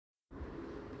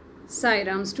Sai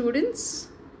Ram students,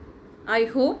 I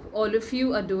hope all of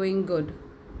you are doing good.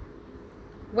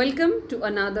 Welcome to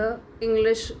another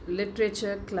English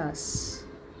literature class.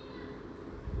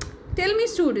 Tell me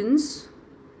students,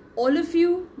 all of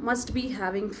you must be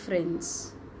having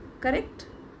friends, correct?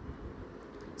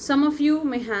 Some of you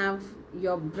may have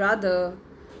your brother,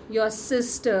 your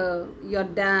sister, your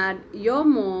dad, your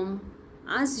mom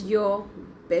as your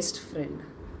best friend.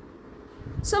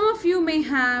 Some of you may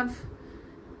have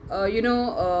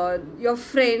your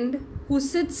friend who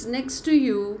sits next to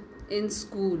you in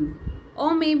school,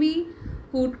 or maybe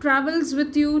who travels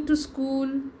with you to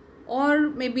school, or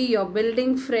maybe your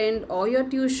building friend or your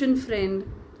tuition friend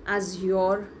as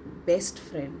your best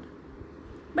friend.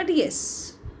 But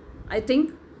yes, I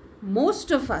think most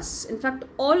of us, in fact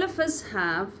all of us,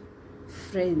 have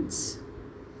friends.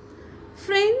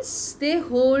 Friends, they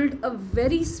hold a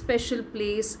very special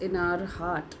place in our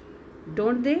heart,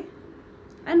 don't they?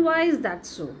 And why is that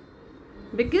so?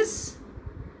 Because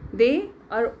they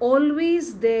are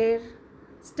always there,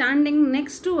 standing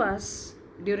next to us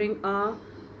during our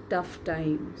tough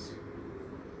times.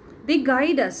 They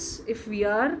guide us if we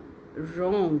are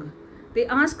wrong. They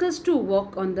ask us to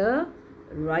walk on the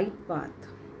right path.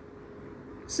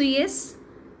 So yes,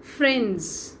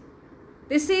 friends,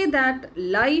 they say that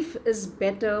life is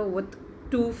better with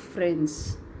two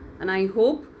friends. And I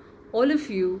hope all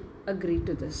of you agree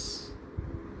to this.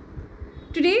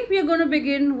 Today we are going to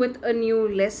begin with a new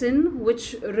lesson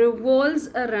which revolves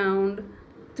around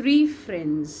three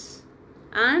friends,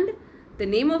 and the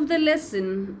name of the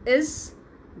lesson is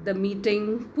The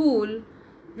Meeting Pool,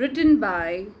 written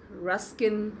by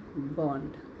Ruskin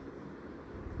Bond.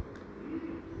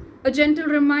 A gentle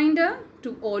reminder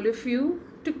to all of you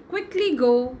to quickly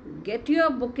go get your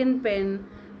book and pen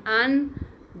and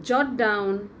jot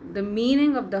down the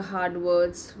meaning of the hard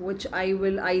words, which I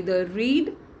will either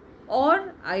read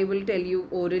or I will tell you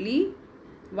orally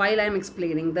while I am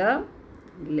explaining the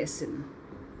lesson.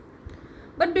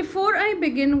 But before I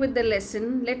begin with the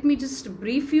lesson, let me just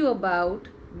brief you about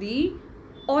the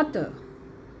author.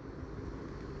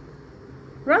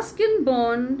 Ruskin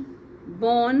Bond,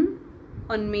 born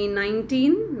on May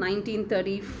 19,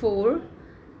 1934,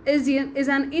 is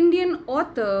an Indian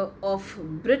author of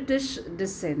British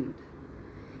descent.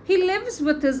 He lives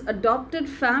with his adopted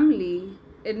family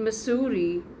in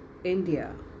Missouri,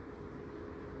 India.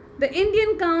 The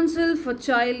Indian Council for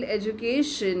Child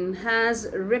Education has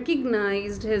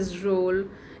recognized his role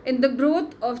in the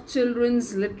growth of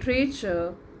children's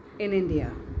literature in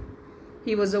India.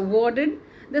 He was awarded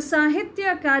the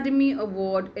Sahitya Akademi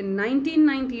Award in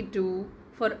 1992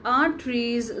 for Our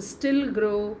Trees Still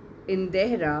Grow in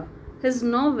Dehra, his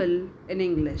novel in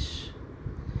English.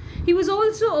 He was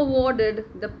also awarded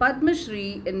the Padma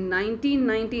Shri in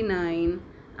 1999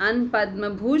 and Padma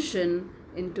Bhushan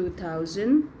in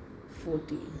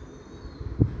 2014.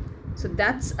 So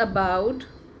that's about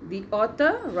the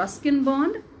author Ruskin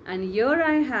Bond, and here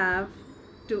I have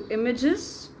two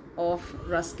images of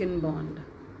Ruskin Bond.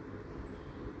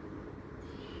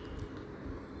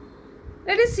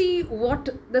 Let us see what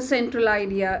the central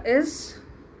idea is.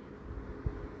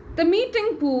 The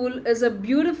Meeting Pool is a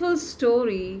beautiful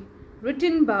story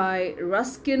written by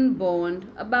Ruskin Bond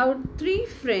about three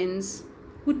friends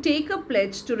who take a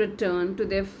pledge to return to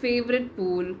their favorite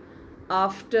pool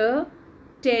after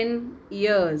 10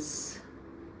 years.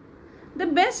 The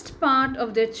best part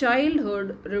of their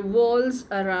childhood revolves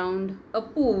around a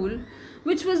pool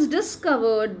which was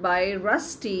discovered by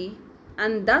Rusty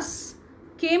and thus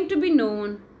came to be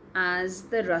known as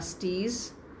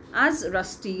Rusty's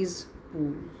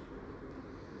pool.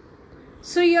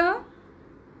 So here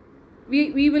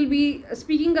we'll be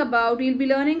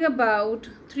learning about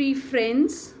three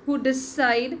friends who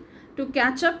decide to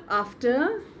catch up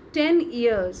after 10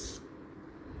 years.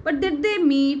 But did they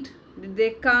meet? Did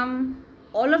they come?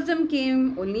 All of them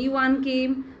came, only one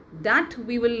came. That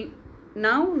we will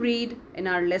now read in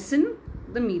our lesson,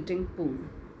 The Meeting Pool.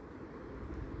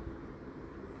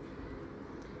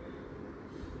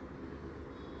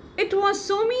 It was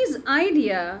Somi's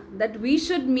idea that we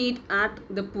should meet at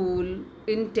the pool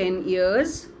in 10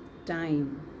 years'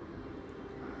 time.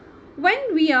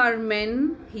 When we are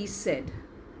men, he said,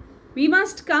 we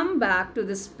must come back to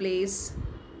this place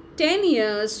 10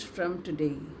 years from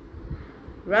today.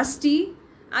 Rusty,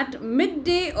 at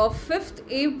midday of 5th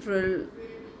April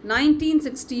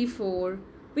 1964,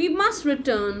 we must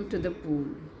return to the pool.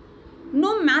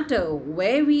 No matter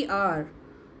where we are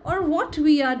or what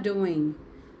we are doing,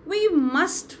 we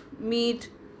must meet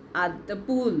at the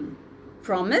pool.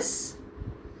 Promise?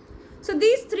 So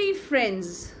these three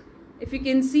friends, if you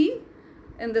can see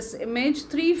in this image,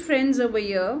 three friends over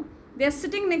here, They are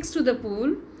sitting next to the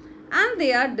pool and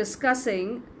they are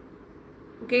discussing,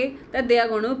 okay, that they are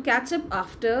going to catch up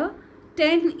after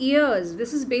 10 years.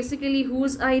 This is basically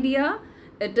whose idea?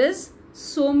 It is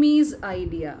Somi's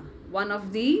idea, one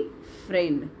of the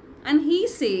friend. And he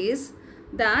says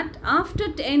that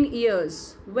after 10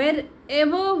 years,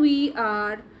 wherever we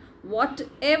are,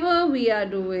 whatever we are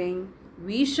doing,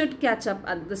 we should catch up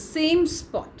at the same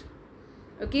spot.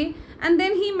 Okay, and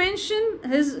then he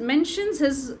mentions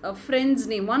his friend's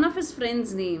name, one of his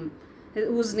friends' name,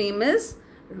 whose name is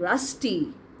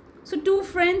Rusty. So two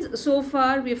friends so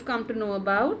far we've come to know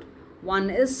about.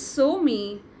 One is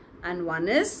Somi and one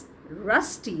is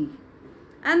Rusty.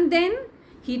 And then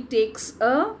he takes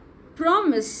a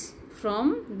promise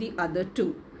from the other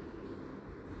two.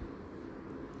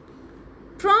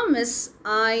 Promise,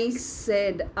 I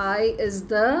said. I is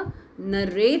the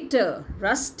narrator,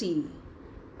 Rusty.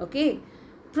 Okay.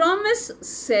 Promise,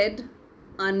 said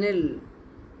Anil.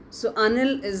 So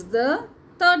Anil is the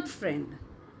third friend.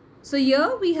 So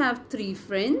here we have three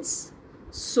friends,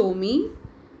 Somi,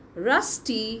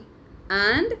 Rusty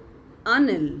and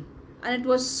Anil. And it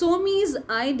was Somi's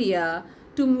idea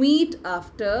to meet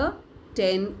after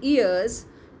 10 years,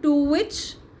 to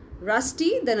which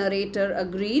Rusty, the narrator,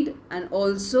 agreed and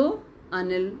also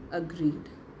Anil agreed.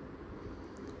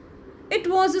 It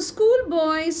was a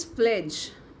schoolboy's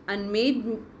pledge and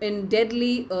made in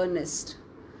deadly earnest.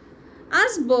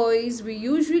 As boys, we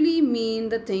usually mean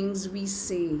the things we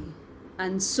say,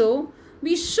 and so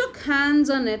we shook hands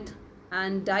on it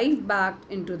and dived back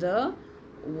into the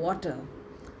water.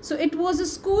 So it was a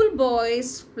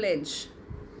schoolboy's pledge.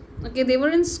 Okay, they were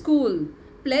in school.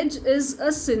 Pledge is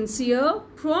a sincere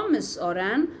promise or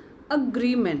an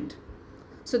agreement.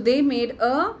 So they made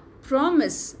a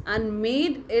promise and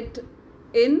made it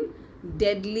in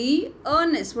deadly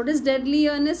earnest. What is deadly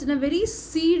earnest? In a very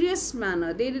serious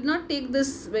manner. They did not take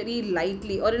this very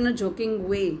lightly or in a joking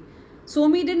way.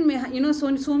 Somi didn't,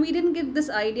 Somi didn't get this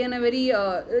idea in a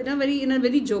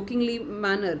very jokingly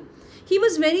manner. He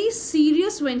was very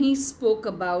serious when he spoke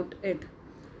about it,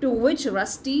 to which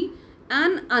Rusty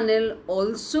and Anil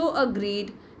also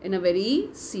agreed in a very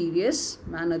serious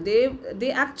manner.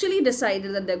 They actually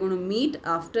decided that they're going to meet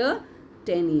after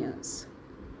 10 years.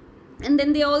 And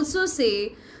then they also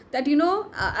say that,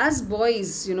 as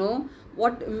boys,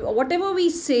 whatever we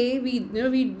say, we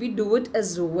do it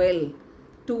as well.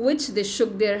 To which they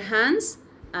shook their hands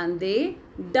and they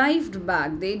dived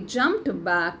back. They jumped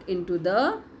back into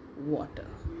the water.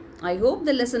 I hope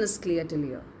the lesson is clear till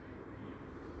here.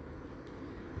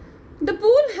 The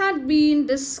pool had been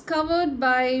discovered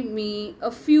by me a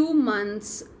few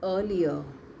months earlier.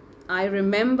 I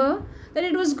remember that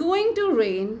it was going to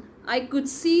rain. I could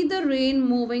see the rain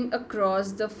moving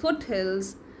across the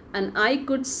foothills and I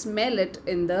could smell it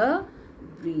in the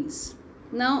breeze.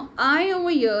 Now, I over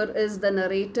here is the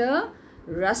narrator,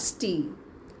 Rusty.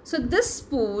 So this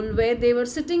pool where they were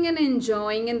sitting and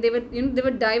enjoying and they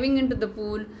were diving into the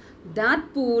pool,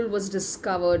 that pool was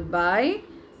discovered by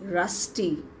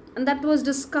Rusty. And that was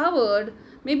discovered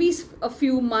maybe a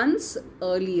few months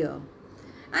earlier.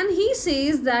 And he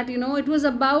says that, it was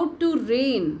about to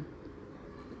rain.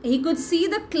 He could see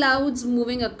the clouds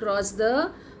moving across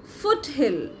the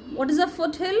foothill. What is a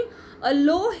foothill? A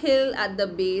low hill at the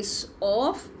base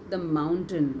of the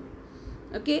mountain.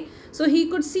 Okay, so he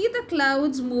could see the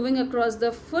clouds moving across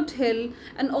the foothill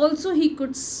and also he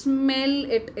could smell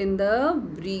it in the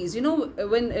breeze.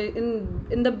 When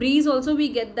in the breeze also we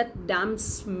get that damp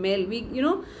smell.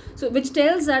 So which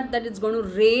tells that it's going to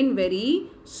rain very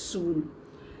soon.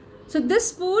 So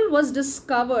this pool was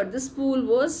discovered. This pool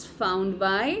was found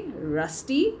by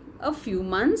Rusty a few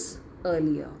months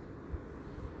earlier.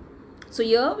 So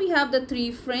here we have the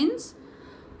three friends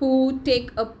who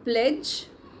take a pledge,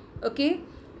 okay,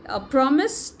 a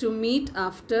promise to meet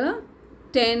after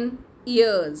 10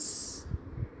 years.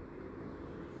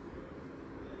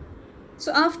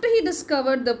 So after he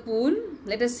discovered the pool,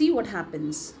 let us see what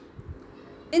happens.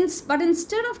 But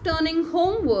instead of turning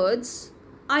homewards,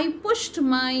 I pushed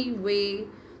my way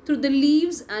through the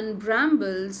leaves and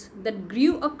brambles that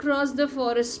grew across the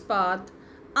forest path.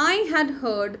 I had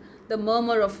heard the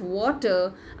murmur of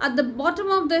water at the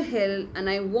bottom of the hill and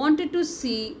I wanted to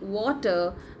see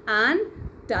water and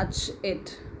touch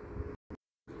it.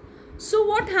 So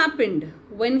what happened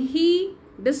when he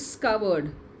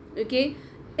discovered, okay,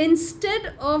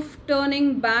 instead of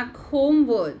turning back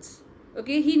homewards,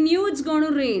 okay, he knew it's going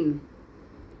to rain.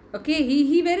 Okay,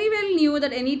 he very well knew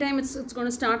that anytime it's going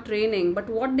to start raining. But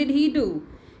what did he do?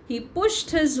 He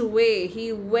pushed his way.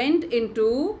 He went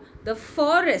into the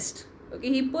forest. Okay,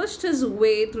 he pushed his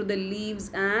way through the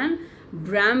leaves and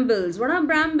brambles. What are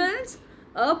brambles?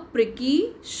 A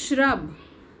pricky shrub.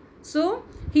 So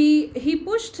he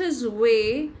pushed his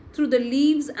way through the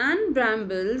leaves and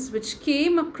brambles which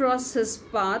came across his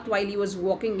path while he was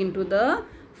walking into the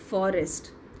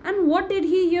forest. And what did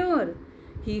he hear?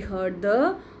 He heard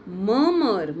the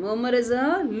murmur. Murmur is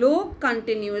a low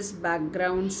continuous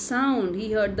background sound.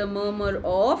 He heard the murmur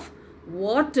of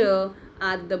water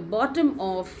at the bottom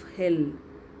of hill.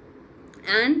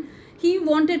 And he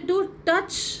wanted to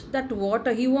touch that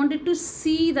water. He wanted to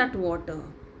see that water.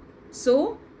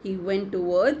 So he went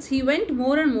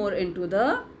more and more into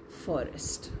the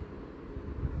forest.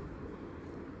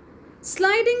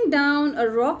 Sliding down a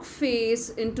rock face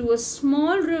into a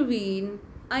small ravine,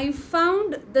 I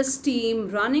found the stream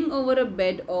running over a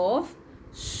bed of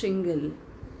shingle.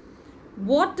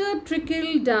 Water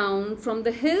trickled down from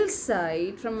the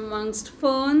hillside from amongst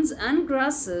ferns and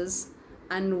grasses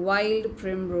and wild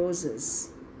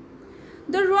primroses.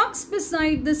 The rocks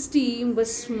beside the stream were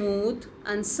smooth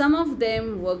and some of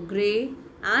them were grey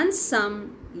and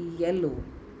some yellow.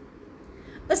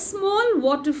 A small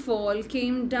waterfall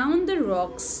came down the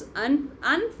rocks and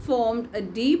formed a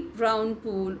deep brown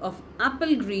pool of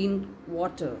apple green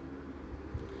water.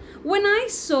 When I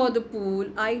saw the pool,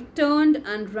 I turned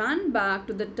and ran back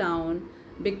to the town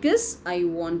because I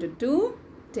wanted to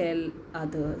tell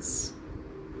others.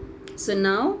 So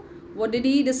now, what did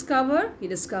he discover? He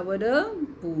discovered a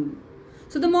pool.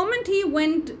 So the moment he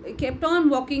kept on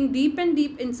walking deep and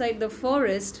deep inside the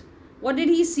forest, what did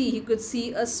he see? He could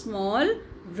see a small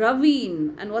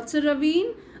ravine. And what's a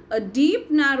ravine? A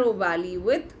deep narrow valley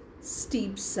with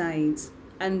steep sides.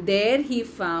 And there he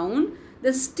found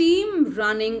the stream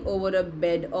running over a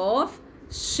bed of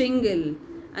shingle.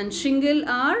 And shingle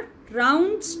are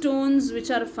round stones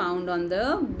which are found on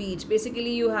the beach.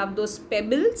 Basically you have those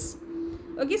pebbles,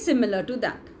 okay, similar to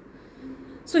that.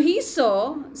 So he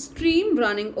saw stream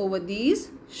running over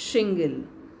these shingle.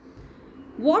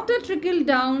 Water trickled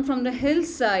down from the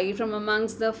hillside from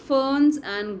amongst the ferns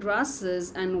and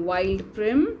grasses and wild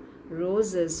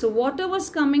primroses. So water was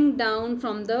coming down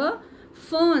from the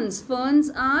ferns. Ferns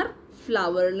are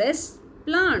flowerless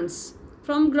plants.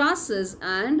 From grasses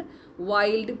and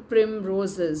wild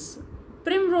primroses.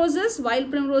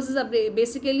 Wild primroses are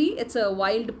basically, it's a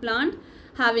wild plant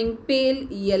having pale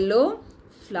yellow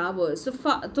flowers.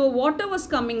 So water was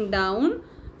coming down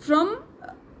from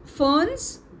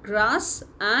ferns, grass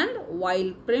and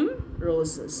wild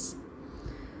primroses.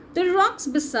 The rocks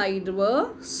beside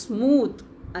were smooth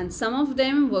and some of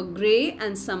them were grey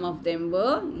and some of them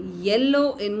were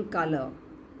yellow in color.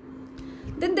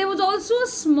 Then there was also a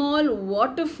small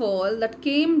waterfall that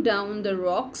came down the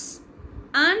rocks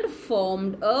and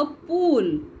formed a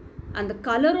pool, and the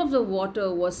color of the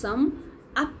water was some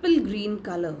apple green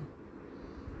color.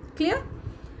 Clear?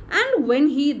 And when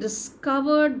he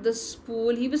discovered this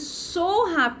pool, he was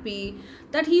so happy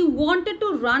that he wanted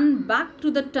to run back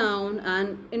to the town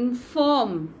and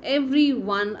inform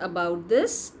everyone about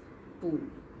this pool.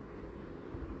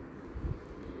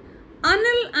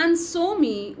 Anil and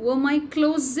Somi were my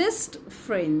closest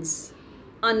friends.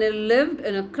 Anil lived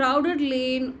in a crowded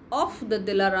lane of the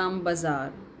Dilaram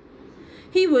Bazaar.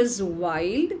 He was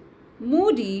wild,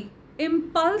 moody,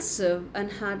 impulsive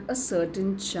and had a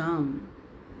certain charm.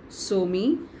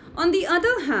 Somi, on the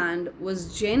other hand,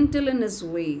 was gentle in his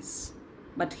ways.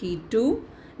 But he too,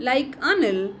 like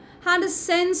Anil, had a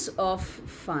sense of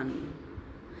fun.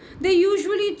 They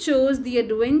usually chose the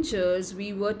adventures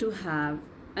we were to have,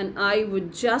 and I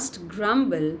would just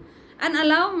grumble and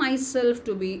allow myself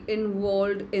to be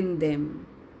involved in them.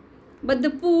 But the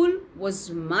pool was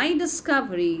my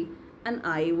discovery and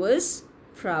I was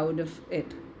proud of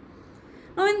it.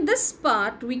 Now in this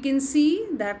part we can see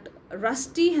that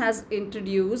Rusty has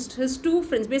introduced his two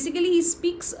friends. Basically he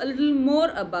speaks a little more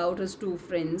about his two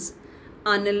friends,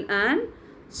 Anil and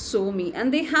Somi,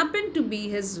 and they happen to be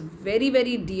his very,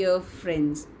 very dear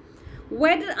friends.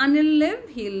 Where did Anil live?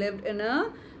 He lived in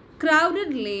a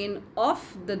crowded lane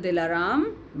of the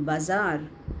Dilaram Bazaar.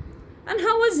 And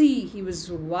how was he? He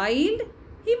was wild,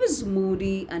 he was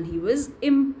moody and he was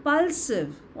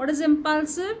impulsive. What is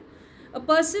impulsive? A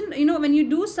person, when you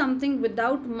do something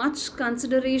without much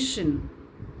consideration.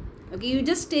 Okay, you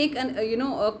just take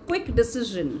a quick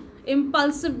decision,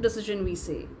 impulsive decision we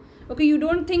say. Okay, you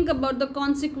don't think about the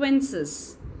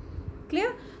consequences.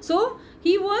 Clear? So,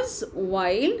 he was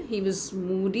wild, he was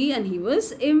moody and he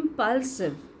was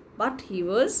impulsive. But he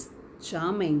was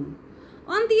charming.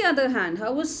 On the other hand,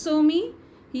 how was Somi?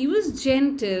 He was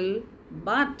gentle,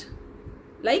 but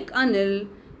like Anil,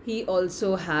 he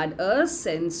also had a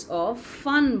sense of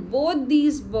fun. Both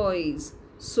these boys,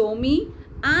 Somi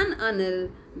and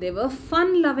Anil, they were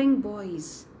fun-loving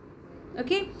boys.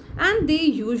 Okay, and they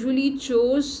usually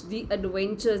chose the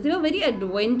adventures. They were very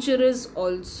adventurous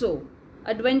also.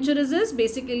 Adventurous is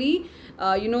basically,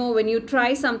 when you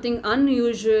try something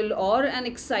unusual or an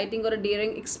exciting or a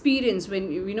daring experience.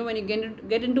 When when you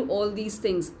get into all these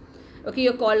things, okay,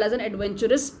 you're called as an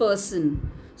adventurous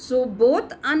person. So both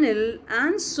Anil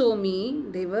and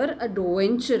Somi, they were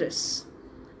adventurous.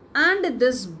 And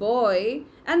this boy,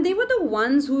 and they were the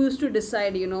ones who used to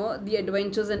decide, the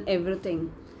adventures and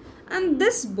everything. And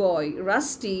this boy,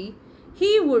 Rusty,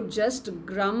 he would just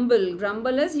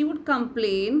grumble as he would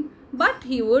complain, but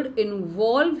he would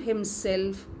involve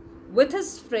himself with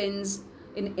his friends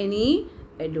in any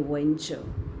adventure.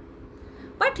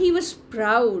 But he was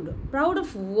proud. Proud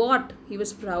of what? He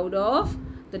was proud of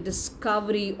the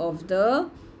discovery of the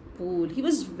pool. He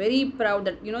was very proud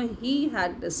that, he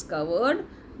had discovered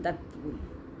that pool.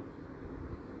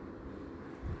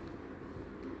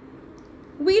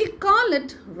 We'll call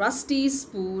it Rusty's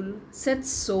pool, said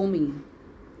Somi.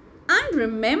 And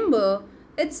remember,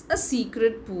 it's a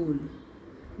secret pool.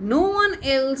 No one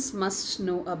else must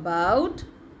know about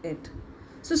it.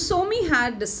 So Somi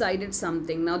had decided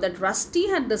something. Now that Rusty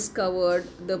had discovered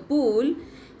the pool,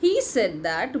 he said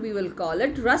that we will call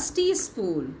it Rusty's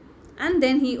pool. And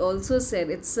then he also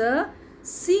said it's a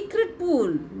secret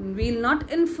pool. We'll not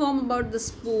inform about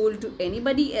this pool to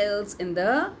anybody else in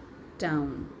the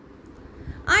town.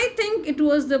 I think it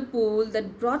was the pool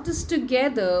that brought us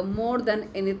together more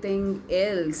than anything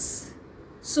else.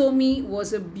 Somi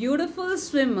was a beautiful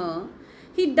swimmer.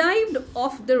 He dived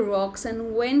off the rocks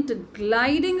and went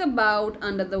gliding about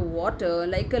under the water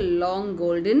like a long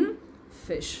golden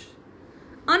fish.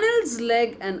 Anil's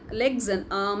legs and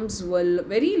arms were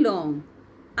very long,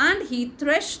 and he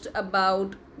threshed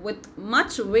about with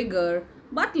much vigor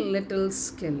but little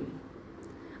skill.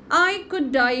 I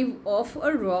could dive off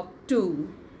a rock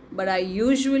too, but I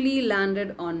usually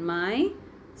landed on my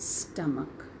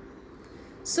stomach.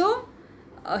 So,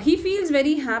 he feels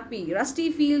very happy. Rusty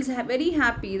feels very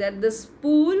happy that this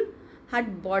pool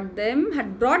had brought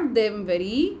them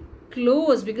very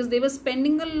close, because they were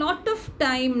spending a lot of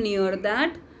time near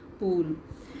that pool.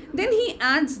 Then he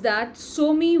adds that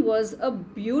Somi was a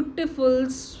beautiful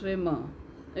swimmer.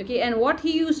 Okay, and what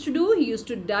he used to do, he used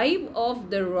to dive off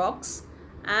the rocks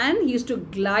and he used to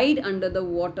glide under the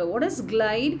water. What is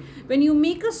glide? When you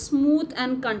make a smooth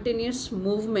and continuous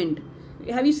movement.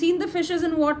 Have you seen the fishes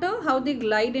in water? How they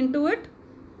glide into it?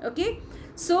 Okay.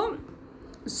 So,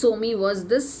 Somi was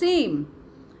the same.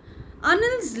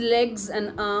 Anil's legs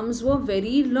and arms were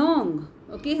very long.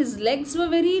 Okay. His legs were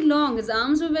very long. His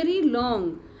arms were very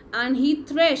long. And he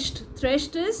threshed.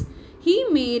 Threshed is, he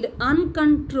made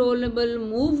uncontrollable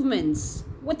movements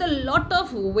with a lot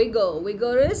of vigor.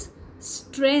 Vigor is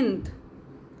strength.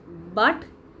 But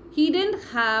he didn't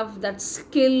have that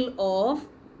skill of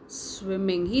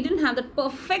swimming. He didn't have that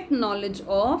perfect knowledge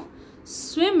of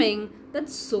swimming that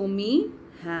Somi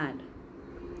had.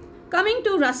 Coming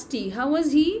to Rusty, how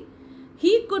was he?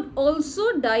 He could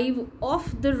also dive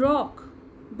off the rock,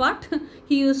 but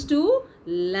he used to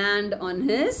land on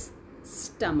his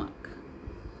stomach.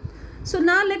 So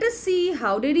now let us see,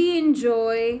 how did he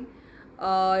enjoy,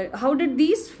 how did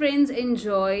these friends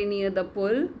enjoy near the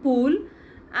pool,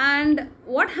 and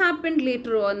what happened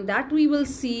later on, that we will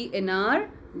see in our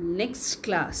next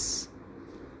class.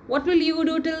 What will you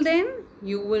do till then?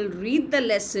 You will read the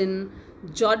lesson,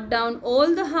 jot down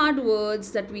all the hard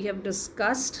words that we have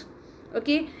discussed,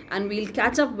 okay, and we'll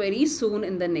catch up very soon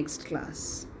in the next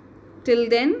class. Till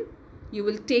then, you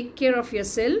will take care of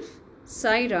yourself.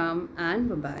 Sai Ram and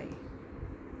bye-bye.